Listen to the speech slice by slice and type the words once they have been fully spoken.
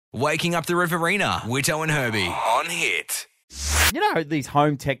Waking up the Riverina, Whitto and Herbie on Hit. You know, these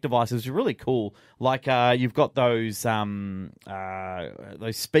home tech devices are really cool. Like you've got those speakers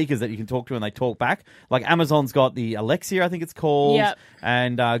that you can talk to and they talk back. Like Amazon's got the Alexa, I think it's called. Yep.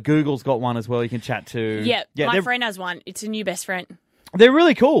 And Google's got one as well you can chat to. Yeah, my friend has one. It's a new best friend. They're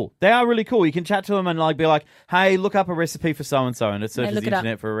really cool. They are really cool. You can chat to them and be like, hey, look up a recipe for so-and-so, and it searches the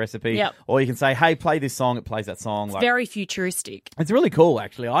internet for a recipe. Yep. Or you can say, hey, play this song. It plays that song. It's very futuristic. It's really cool,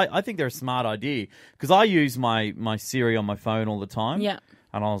 actually. I think they're a smart idea because I use my Siri on my phone all the time. Yeah.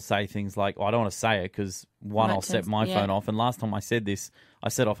 And I'll say things like, I don't want to say it because, one, I'll set my phone off. And last time I said this, I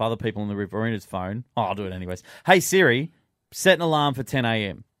set off other people in the Riverina's phone. Oh, I'll do it anyways. Hey, Siri, set an alarm for 10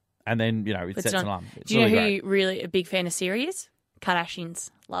 a.m. And then, it sets an alarm. Do you know who really a big fan of Siri is?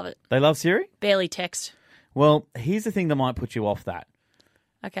 Kardashians. Love it. They love Siri? Barely text. Well, here's the thing that might put you off that.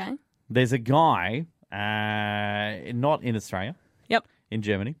 Okay. There's a guy, not in Australia. Yep. In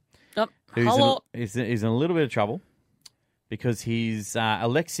Germany. Yep. Who's in a little bit of trouble because his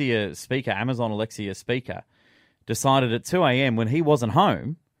Amazon Alexa speaker, decided at 2 a.m. when he wasn't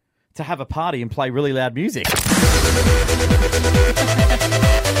home to have a party and play really loud music.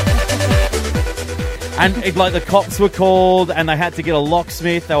 And the cops were called and they had to get a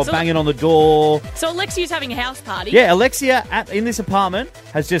locksmith. They were banging on the door. So Alexia's having a house party? Yeah, Alexia in this apartment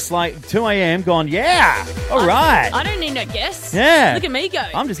has just 2 a.m. gone, yeah, all right. I don't need no guests. Yeah. Look at me go.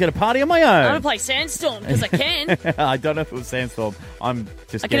 I'm just going to party on my own. I'm going to play Sandstorm because I can. I don't know if it was Sandstorm. I'm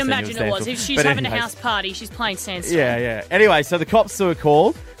just I can guessing imagine it was. If she's having a house party, she's playing Sandstorm. Yeah. Anyway, so the cops were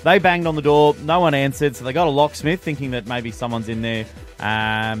called. They banged on the door. No one answered. So they got a locksmith thinking that maybe someone's in there,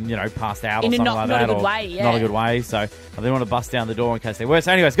 passed out or something like that. Not a good way, yeah. Not a good way. So I didn't want to bust down the door in case they were.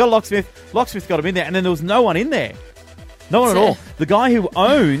 So anyways, got a locksmith. Locksmith got him in there. And then there was no one in there. No one at all. The guy who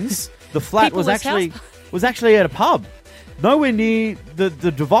owns the flat was actually at a pub. Nowhere near the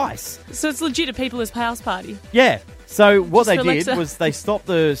device. So it's legit a people's house party. Yeah. So what Just they did was they stopped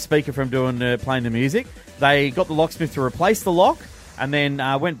the speaker from playing the music. They got the locksmith to replace the lock and then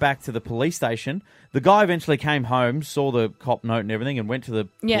went back to the police station. The guy eventually came home, saw the cop note and everything, and went to the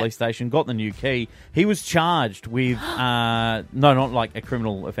police station, got the new key. He was charged with, no, not like a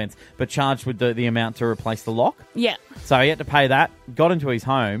criminal offence, but charged with the amount to replace the lock. Yeah. So he had to pay that, got into his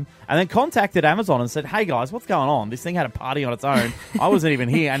home, and then contacted Amazon and said, hey guys, what's going on? This thing had a party on its own. I wasn't even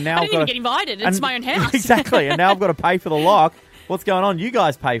here. And now I didn't even get invited. It's my own house. Exactly. And now I've got to pay for the lock. What's going on? You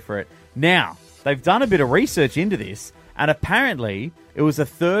guys pay for it. Now, they've done a bit of research into this, and apparently it was a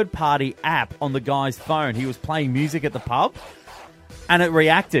third-party app on the guy's phone. He was playing music at the pub, and it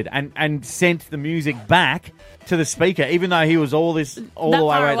reacted and sent the music back to the speaker, even though he was all the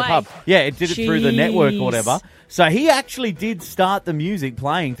way at the pub. Yeah, it did it through the network or whatever. So he actually did start the music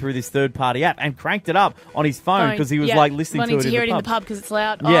playing through this third-party app and cranked it up on his phone because he was listening to it in the pub. Wanting to hear it in the pub because it's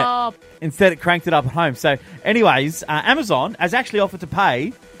loud. Yeah. Oh. Instead, it cranked it up at home. So, anyways, Amazon has actually offered to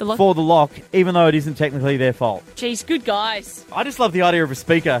pay for the lock, even though it isn't technically their fault. Jeez, good guys. I just love the idea of a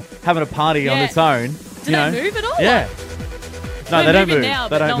speaker having a party on its own. Do they move at all? Yeah. No, they don't move. Now,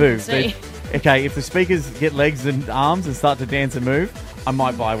 they don't move. Okay, if the speakers get legs and arms and start to dance and move, I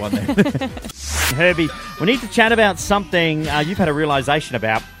might buy one then. Herbie, we need to chat about something you've had a realisation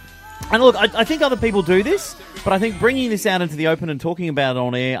about. And look, I think other people do this, but I think bringing this out into the open and talking about it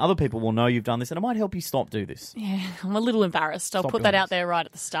on air, other people will know you've done this, and it might help you stop do this. Yeah, I'm a little embarrassed. I'll put that out there right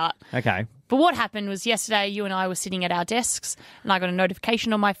at the start. Okay. But what happened was yesterday you and I were sitting at our desks, and I got a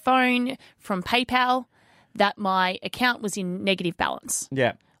notification on my phone from PayPal that my account was in negative balance.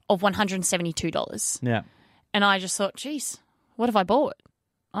 Yeah. Of $172. Yeah. And I just thought, geez, what have I bought?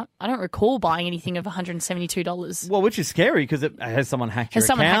 I don't recall buying anything of $172. Well, which is scary because has someone hacked your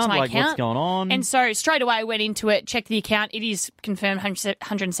account? Hacked my account? What's going on? And so straight away I went into it, checked the account. It is confirmed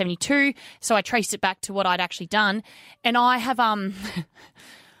 172. So I traced it back to what I'd actually done. And I have I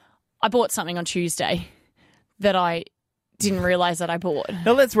bought something on Tuesday that I didn't realise that I bought.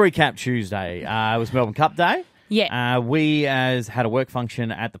 Now let's recap Tuesday. It was Melbourne Cup Day. Yeah. We had a work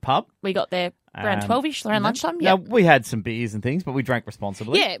function at the pub. We got there around 12-ish, around lunchtime. Yeah. We had some beers and things, but we drank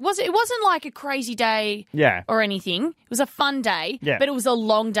responsibly. Yeah, it wasn't like a crazy day or anything. It was a fun day, but it was a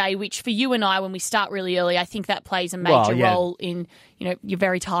long day, which for you and I, when we start really early, I think that plays a major role in, you're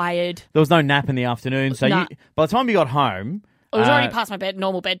very tired. There was no nap in the afternoon, so by the time you got home... It was already past my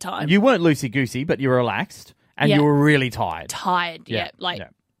normal bedtime. You weren't loosey-goosey, but you were relaxed, and you were really tired. Tired,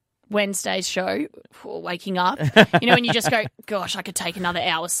 Wednesday's show, waking up, when you just go, gosh, I could take another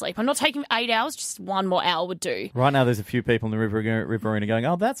hour's sleep. I'm not taking 8 hours, just 1 more hour would do. Right now there's a few people in the Riverina going,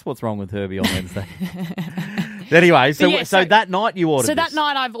 oh, that's what's wrong with Herbie on Wednesday. Anyway, so, yeah, so that night you ordered So that this.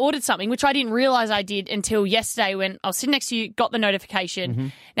 night I've ordered something, which I didn't realise I did until yesterday when I was sitting next to you, got the notification. Mm-hmm.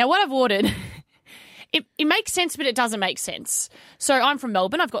 Now, what I've ordered, it makes sense, but it doesn't make sense. So I'm from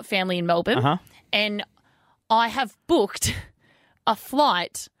Melbourne. I've got family in Melbourne. Uh-huh. And I have booked a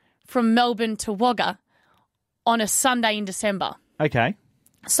flight from Melbourne to Wagga on a Sunday in December. Okay.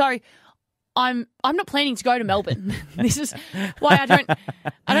 So I'm not planning to go to Melbourne. This is why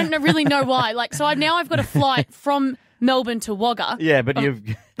I don't really know why. Like, so I've got a flight from Melbourne to Wagga. Yeah, but you've...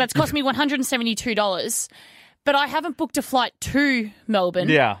 That's cost me $172. But I haven't booked a flight to Melbourne.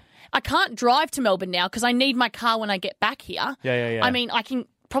 Yeah. I can't drive to Melbourne now because I need my car when I get back here. Yeah. I mean, I can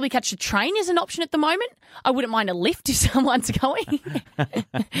probably catch a train as an option at the moment. I wouldn't mind a lift if someone's going.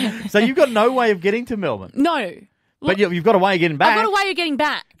 So you've got no way of getting to Melbourne? No. But you've got a way of getting back. I've got a way of getting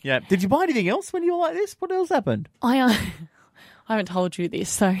back. Yeah. Did you buy anything else when you were like this? What else happened? I haven't told you this,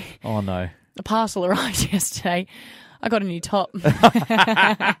 so Oh, no. the parcel arrived yesterday. I got a new top.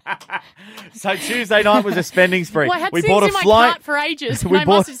 So Tuesday night was a spending spree. Well, I had we things bought a in my flight. cart for ages, We and I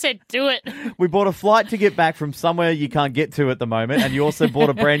bought- must have said, do it. We bought a flight to get back from somewhere you can't get to at the moment, and you also bought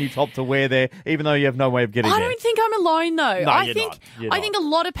a brand new top to wear there, even though you have no way of getting I there. don't think I'm alone, though. No, I you're think not. You're I not. think a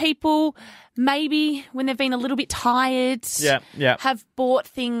lot of people, maybe when they've been a little bit tired, Yeah. have bought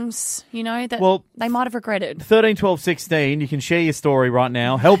things, that Well- they might have regretted. 13, 12, 16, you can share your story right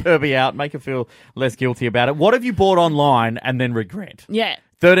now. Help Herbie out. Make her feel less guilty about it. What have you bought online and then regret? Yeah.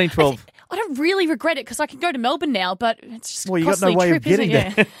 13, 12. I don't really regret it because I can go to Melbourne now, but it's just Well, a you got no costly way trip, of getting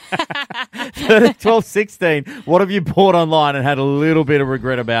isn't it? there. 13, 12, 16. What have you bought online and had a little bit of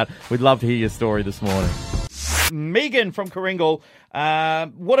regret about? We'd love to hear your story this morning. Megan from Coringal,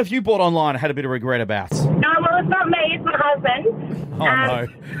 what have you bought online and had a bit of regret about? No, well, it's not me. It's my husband. Oh, no.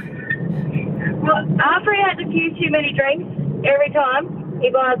 Well, after he has a few too many drinks, every time he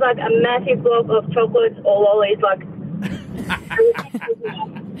buys like a massive block of chocolates or lollies. Like 2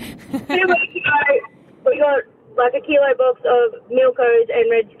 weeks ago, we got like a kilo box of Milkos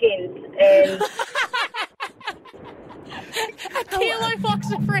and Redskins, and A kilo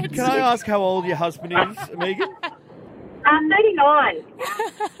box of Reds. Can I ask how old your husband is, Megan? 39.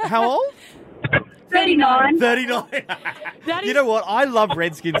 How old? 39. 39. That You is- know what? I love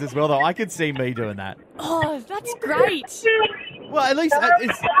Redskins as well, though. I could see me doing that. Oh, that's great. Well, at least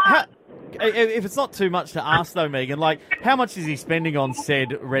if it's not too much to ask, though, Megan, like, how much is he spending on said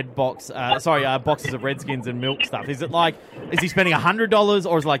boxes of Redskins and milk stuff? Is he spending $100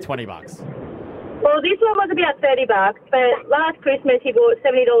 or is it like $20? Well, this one was about $30, but last Christmas he bought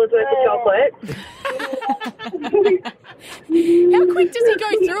 $70 worth of chocolate. How quick does he go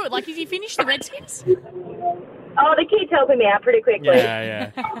through it? Like, has he finished the Redskins? Oh, the kids helping me out pretty quickly. Yeah.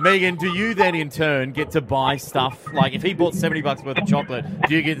 Megan, do you then in turn get to buy stuff? Like, if he bought $70 worth of chocolate,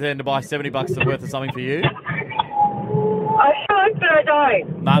 do you get then to buy $70 worth of something for you? I should, but I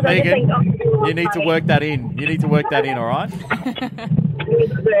don't. Nah, 'Cause I just Megan, think, you need to work that in. You need to work that in, all right?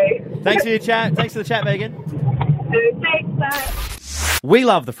 Thanks for your chat. Thanks for the chat, Megan. Thanks, bye. We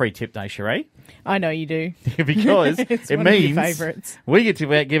love the free tip day, Sheree. I know you do. Because It's it one of your means favourites. we get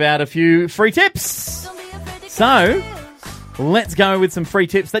to give out a few free tips. So let's go with some free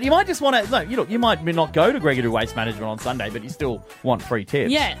tips that you might just want to. Look, you might not go to Gregory Waste Management on Sunday, but you still want free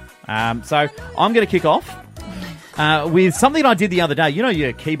tips. Yeah. So I'm going to kick off with something I did the other day. You know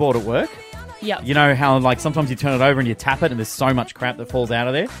your keyboard at work? Yep. You know how, like, sometimes you turn it over and you tap it and there's so much crap that falls out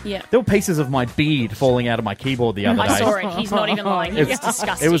of there? Yeah. There were pieces of my beard falling out of my keyboard the other day. I saw it. He's not even lying. It was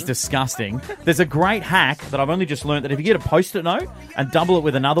disgusting. It was disgusting. There's a great hack that I've only just learned that if you get a Post-it note and double it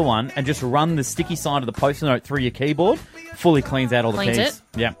with another one and just run the sticky side of the Post-it note through your keyboard, fully cleans out all the Cleans keys.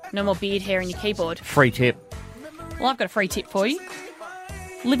 it? Yeah. No more beard hair in your keyboard. Free tip. Well, I've got a free tip for you.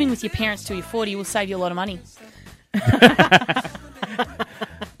 Living with your parents till you're 40 will save you a lot of money.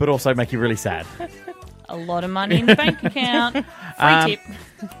 But also make you really sad. A lot of money in the bank account. Free tip.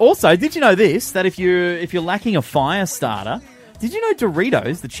 Also, did you know this? That if you're lacking a fire starter, did you know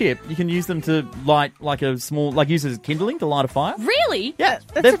Doritos, the chip, you can use them to light use as kindling to light a fire? Really? Yeah,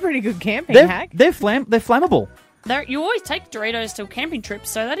 That's a pretty good camping they're hack. flammable. You always take Doritos to camping trips,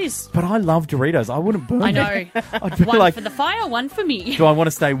 so that is... But I love Doritos. I wouldn't burn I them. know. I'd be One like, for the fire, one for me. do I want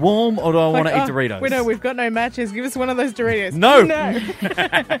to stay warm or do I want to eat Doritos? Whitto, we've got no matches. Give us one of those Doritos. No.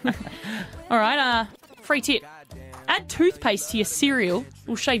 All right, free tip. Add toothpaste to your cereal.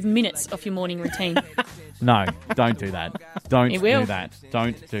 Will shave minutes off your morning routine. No, don't do that. Don't It will. do that.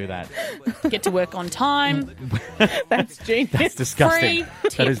 Don't do that. Get to work on time. That's genius. That's disgusting. Free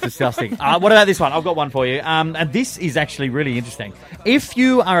tip. That is disgusting. What about this one? I've got one for you. And this is actually really interesting. If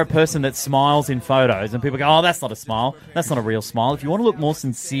you are a person that smiles in photos and people go, oh, that's not a smile. That's not a real smile. If you want to look more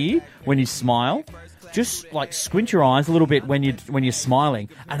sincere when you smile, just like squint your eyes a little bit when you're smiling,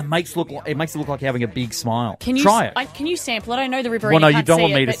 and it makes it look like you're having a big smile. Try it. Can you sample it? I know the Riverina. Well, no, you can't don't see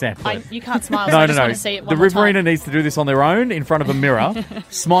want me it, to but sample it. You can't smile. No, so I no, just no. want to see it The one more Riverina time. needs to do this on their own in front of a mirror.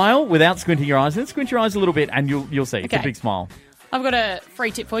 Smile without squinting your eyes, and squint your eyes a little bit, and you'll see. It's a Okay. big smile. I've got a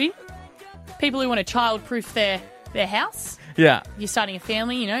free tip for you. People who want to child-proof their house. Yeah. You're starting a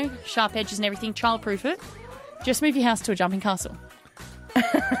family, sharp edges and everything. Child-proof it. Just move your house to a jumping castle.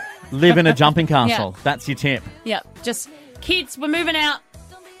 Live in a jumping castle. Yeah. That's your tip. Yeah, just kids, we're moving out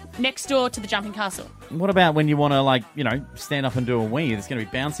next door to the jumping castle. What about when you want to, stand up and do a wee? It's going to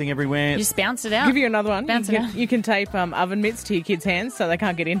be bouncing everywhere. You just bounce it out. Give you another one. Bounce it out. You can tape oven mitts to your kids' hands so they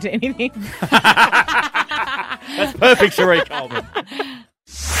can't get into anything. That's perfect, Sheree Coleman.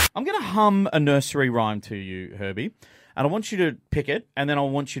 I'm going to hum a nursery rhyme to you, Herbie, and I want you to pick it, and then I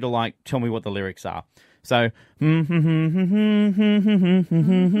want you to tell me what the lyrics are. So,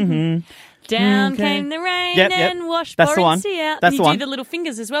 Down came the rain and washed That's the one. Borency out. That's and the you one. do the little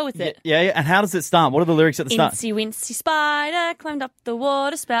fingers as well with it. Yeah. And how does it start? What are the lyrics at the start? Incy wincy spider climbed up the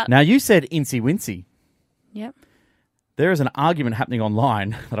water spout. Now, you said Incy Wincy. Yep. There is an argument happening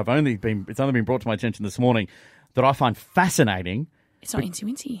online that it's only been brought to my attention this morning that I find fascinating. It's not incy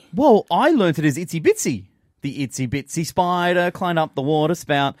wincy. Well, I learnt it as Itsy Bitsy. The itsy bitsy spider climbed up the water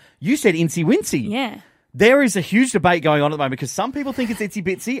spout. You said Incy Wincy. Yeah. There is a huge debate going on at the moment because some people think it's itsy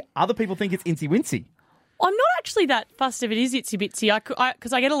bitsy, other people think it's Incy Wincy. I'm not actually that fussed if it is itsy bitsy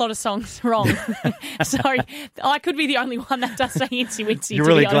because I get a lot of songs wrong. Sorry, I could be the only one that does say itsy wincy. You're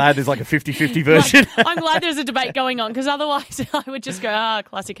really glad there's like a 50-50 version. I'm glad there's a debate going on because otherwise I would just go,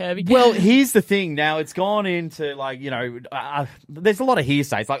 classic Herbie. Well, here's the thing. Now it's gone into there's a lot of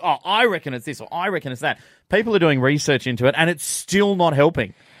hearsay. It's like, oh, I reckon it's this or I reckon it's that. People are doing research into it and it's still not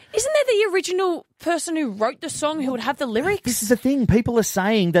helping. Isn't there the original person who wrote the song who would have the lyrics? This is the thing. People are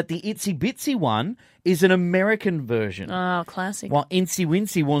saying that the Itsy Bitsy one is an American version. Oh, classic. While Incy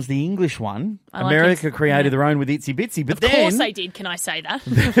Wincy was the English one. I like America created their own with Itsy Bitsy. But Of course they did, can I say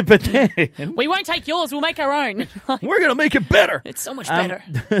that? But then... We won't take yours, we'll make our own. We're going to make it better. It's so much better.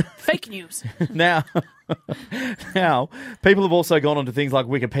 Fake news. Now, people have also gone on to things like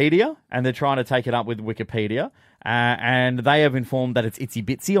Wikipedia, and they're trying to take it up with Wikipedia. And they have informed that it's Itsy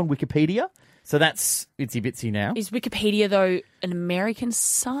Bitsy on Wikipedia. So that's Itsy Bitsy now. Is Wikipedia, though, an American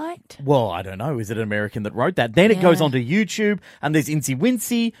site? Well, I don't know. Is it an American that wrote that? Then it goes onto YouTube, and there's Incy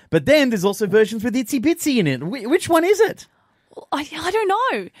Wincy, but then there's also versions with Itsy Bitsy in it. Which one is it? I don't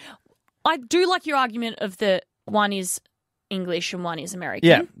know. I do like your argument of the one is English and one is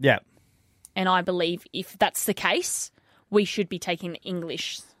American. Yeah. And I believe if that's the case, we should be taking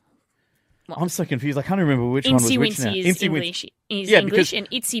English. I'm so confused. I can't remember which one was Incy which now. Wincy is English. English, and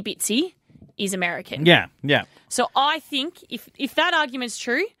Itsy Bitsy is American. Yeah. So I think if that argument's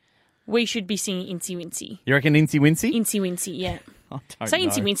true, we should be singing Incy Wincy. You reckon Incy Wincy? Incy Wincy, yeah. I don't Say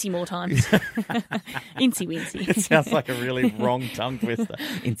know. Incy Wincy more times. Incy Wincy. It sounds like a really wrong tongue twister.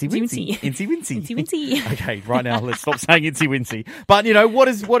 Incy Wincy. Incy Wincy. Incy Wincy. Okay, right now let's stop saying Incy Wincy. But what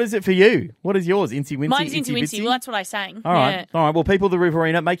is it for you? What is yours? Incy Wincy? Mine's Incy Wincy. Well, that's what I sang. All right. Yeah. All right. Well, people of the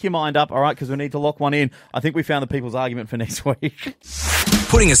Riverina, make your mind up, all right, because we need to lock one in. I think we found the people's argument for next week.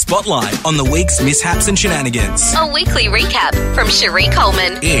 Putting a spotlight on the week's mishaps and shenanigans. A weekly recap from Sheree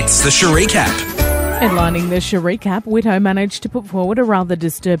Coleman. It's the Sheree Cap. Headlining the Sheree Cap, Whitto managed to put forward a rather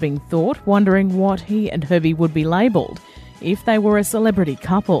disturbing thought, wondering what he and Herbie would be labelled if they were a celebrity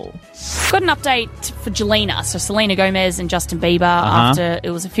couple. Got an update for Jelena. So Selena Gomez and Justin Bieber after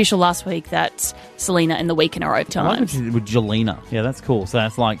it was official last week that Selena and The Weeknd are over I like time. with Jelena. Yeah, that's cool. So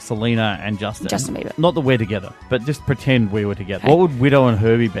that's like Selena and Justin. Justin Bieber. Not that we're together, but just pretend we were together. What would Whitto and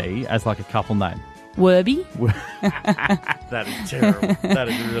Herbie be as like a couple name? Werby. That is terrible. That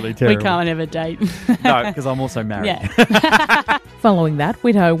is really terrible. We can't ever date. No, because I'm also married. Yeah. Following that,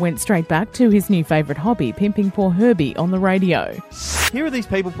 Whitto went straight back to his new favourite hobby, pimping poor Herbie on the radio. Here are these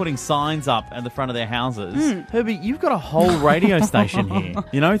people putting signs up at the front of their houses. Herbie, you've got a whole radio station here.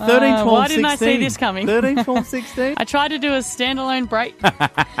 13, 12, why 16. didn't I see this coming? 13, 12, 16. I tried to do a standalone break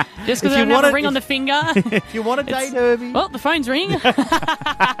just because If I you don't have wanna- a ring on the finger. If you want to date Herbie. Well, the phone's ringing.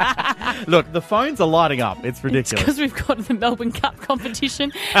 Look, the phones are lighting up. It's ridiculous. Because we've got the Melbourne Cup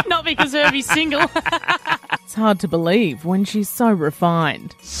competition, not because Herbie's single. It's hard to believe when she's so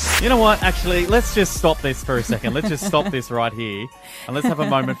refined. You know what? Actually, let's just stop this for a second. Let's just stop this right here. And let's have a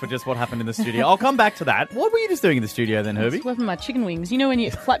moment for just what happened in the studio. I'll come back to that. What were you just doing in the studio then, Herbie? Flapping my chicken wings. You know when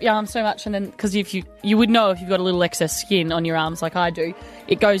you flap your arms so much and then, because if you would know if you've got a little excess skin on your arms like I do,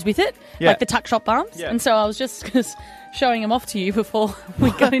 it goes with it, Yeah. like the tuck shop arms. Yeah. And so I was just showing them off to you before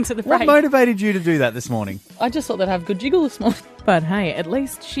we go into the break. What motivated you to do that this morning? I just thought they'd have good jiggle this morning. But hey, at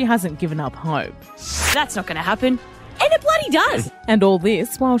least she hasn't given up hope. That's not going to happen. And it bloody does. And all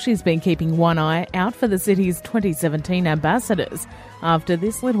this while she's been keeping one eye out for the city's 2017 ambassadors after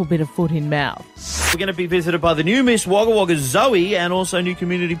this little bit of foot in mouth. We're going to be visited by the new Miss Wagga Wagga Zoe and also new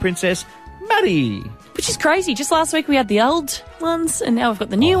community princess Maddie. Which is crazy. Just last week we had the old ones and now we've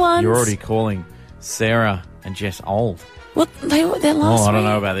got the new ones. You're already calling Sarah and Jess old. Well, they were there last week. I don't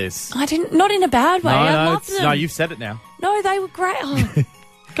know about this. I didn't, not in a bad way. I loved them. No, you've said it now. No, they were great. Oh,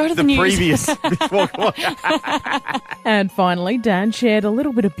 go to the news. Previous Miss Wagga Wagga. And finally, Dan shared a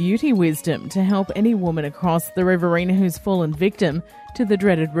little bit of beauty wisdom to help any woman across the Riverina who's fallen victim to the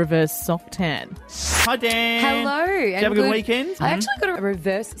dreaded reverse sock tan. Hi, Dan. Hello. Did you have a good weekend? I actually got a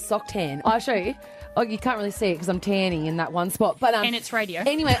reverse sock tan. I'll show you. Oh, you can't really see it because I'm tanning in that one spot. But and it's radio.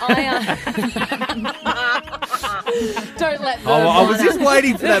 Anyway, I don't let the I was just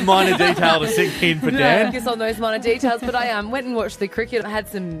waiting for that minor detail to sink in for Dan. focus on those minor details. But I went and watched the cricket. I had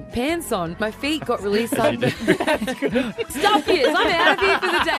some pants on. My feet got really sunburned. Stuff is. I'm out of here for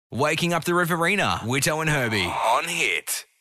the day. Waking up the Riverina. Whitto and Herbie on Hit.